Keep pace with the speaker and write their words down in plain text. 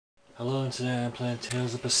Hello, and today I'm playing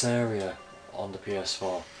Tales of Berseria on the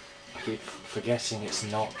PS4. I keep forgetting it's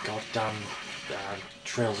not goddamn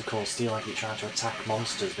Trails of Cold Steel. I keep trying to attack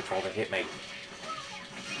monsters before they hit me.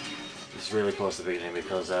 It's really close to the beginning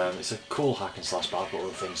because it's a cool hack and slash, but I've got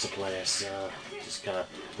other things to play, so just gonna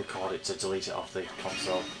record it to delete it off the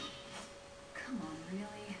console. Come on, really?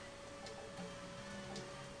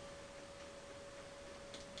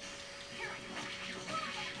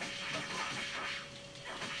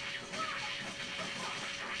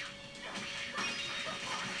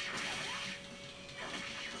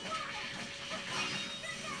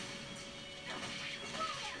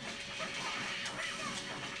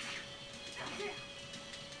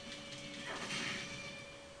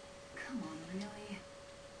 Come on, really?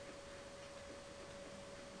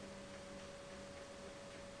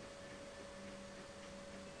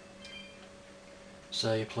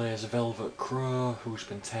 So you play as a Velvet Crow who's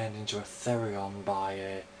been turned into a Therion by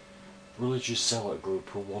a religious zealot group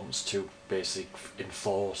who wants to basically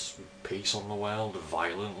enforce peace on the world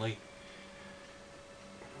violently.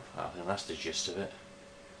 I think that's the gist of it.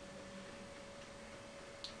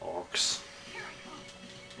 Orcs.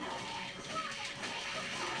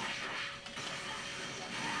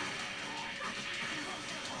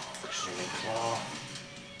 Consuming Claw.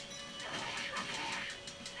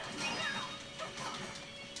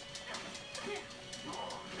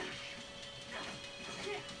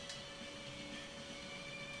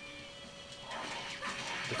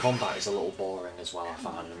 The combat is a little boring as well, I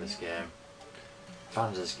found, in this game.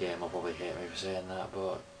 Fans of this game will probably hate me for saying that,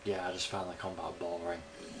 but yeah, I just found the combat boring.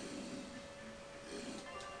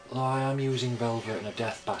 Though I am using Velvet in a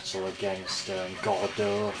death battle against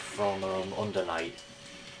Gordo from Under Night,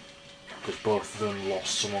 because both of them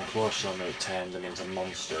lost someone close to them and it turned them into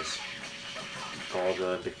monsters.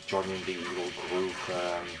 Gordo joining the evil group,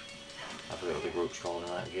 I forget what the group's called in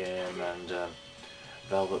that game, and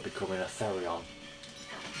Velvet becoming a Therion.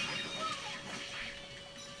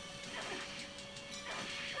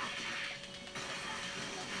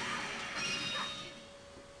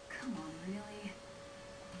 Come on, really?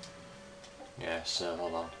 Yeah, so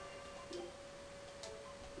hold on.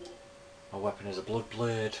 My weapon is a blood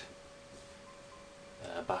blade,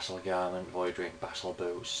 battle garment, void ring, battle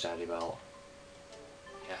boots, steady belt.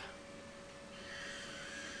 Yeah.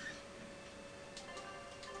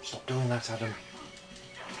 Stop doing that, Adam.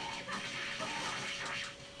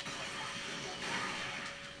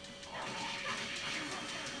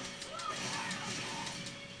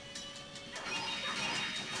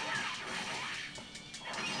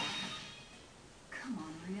 Come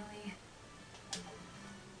on, really?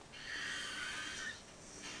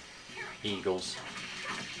 Eagles.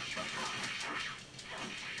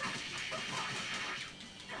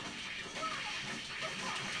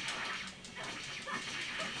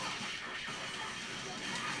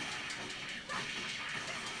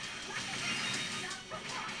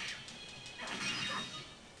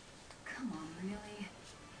 Come on, really?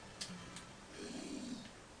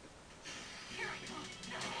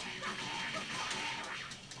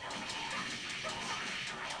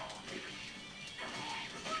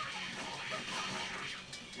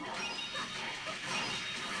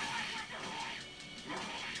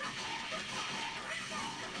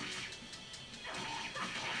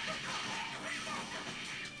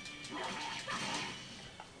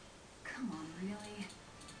 Come on, really?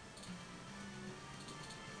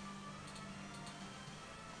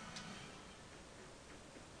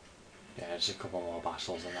 Yeah, just a couple more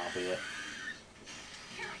battles and that'll be it.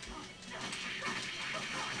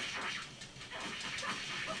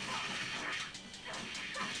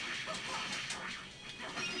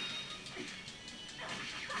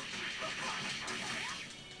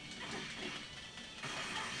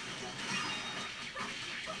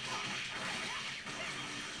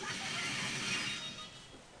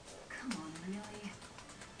 Come on, really?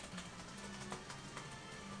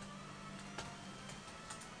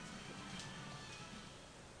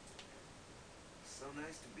 So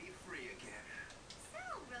nice to be free again. So,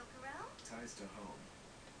 Rokuro? Ties to home.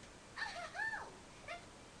 Oh,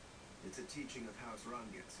 It's a teaching of House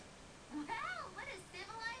Rungans. well, what is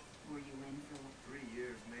civilized? Were you in for 3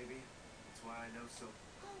 years, maybe. That's why I know so.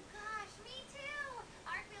 Oh gosh, me too!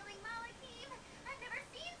 Arc-wielding Malachim! I've never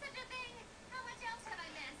seen such a thing! How much else have I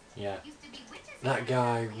missed? Yeah. Used to be witches. That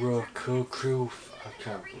guy, Roku, I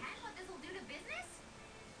can't... Comprehend what this will do to business?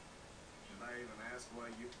 Should I even ask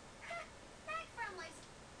why you... Back from list.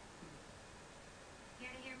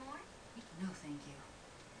 Care to hear more? No, thank you.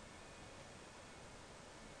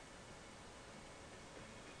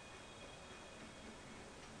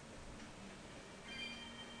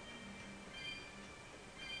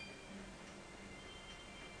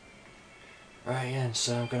 Right, yeah, and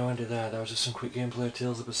so I'm going to end it there. That was just some quick gameplay of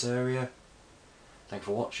Tales of Berseria. Thanks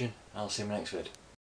for watching, I'll see you in my next vid.